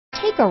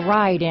Take a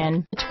ride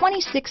in the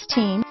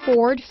 2016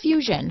 Ford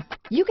Fusion.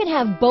 You can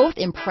have both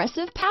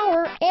impressive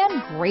power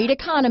and great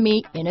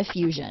economy in a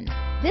Fusion.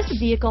 This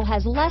vehicle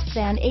has less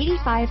than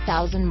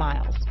 85,000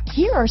 miles.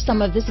 Here are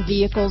some of this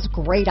vehicle's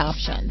great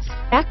options: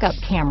 backup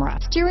camera,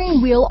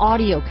 steering wheel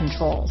audio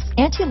controls,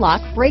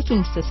 anti-lock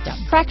braking system,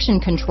 traction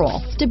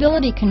control,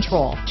 stability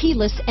control,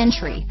 keyless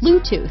entry,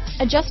 Bluetooth,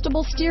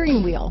 adjustable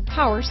steering wheel,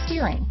 power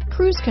steering,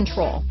 cruise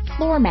control,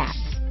 floor mats,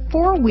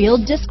 four-wheel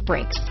disc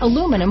brakes,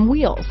 aluminum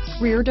wheels,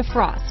 rear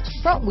defrost,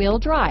 front-wheel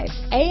drive,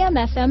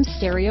 AM/FM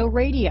stereo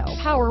radio,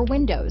 power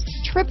windows,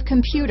 trip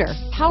computer,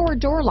 power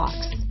door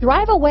locks.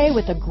 Drive away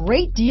with a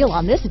great deal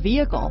on this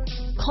vehicle.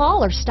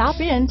 Call or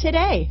stop in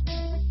today.